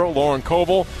Almohandro, Lauren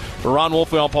Coble, for Ron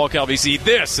Wolfley, and Paul Calvisi.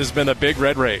 This has been the Big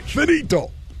Red Rage.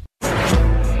 Finito.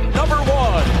 Number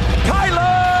 1,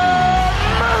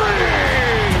 Kyler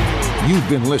Murray. You've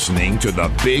been listening to the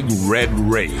Big Red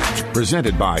Rage,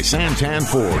 presented by Santan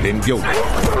Ford in Gilbert.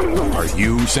 Are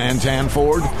you Santan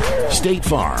Ford? State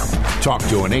Farm. Talk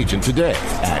to an agent today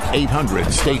at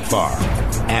 800-STATE-FARM.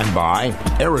 And by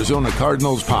Arizona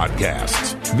Cardinals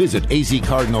Podcasts. Visit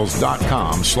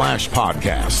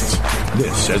azcardinals.com/podcasts.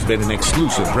 This has been an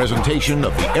exclusive presentation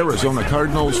of the Arizona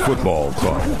Cardinals Football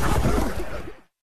Club.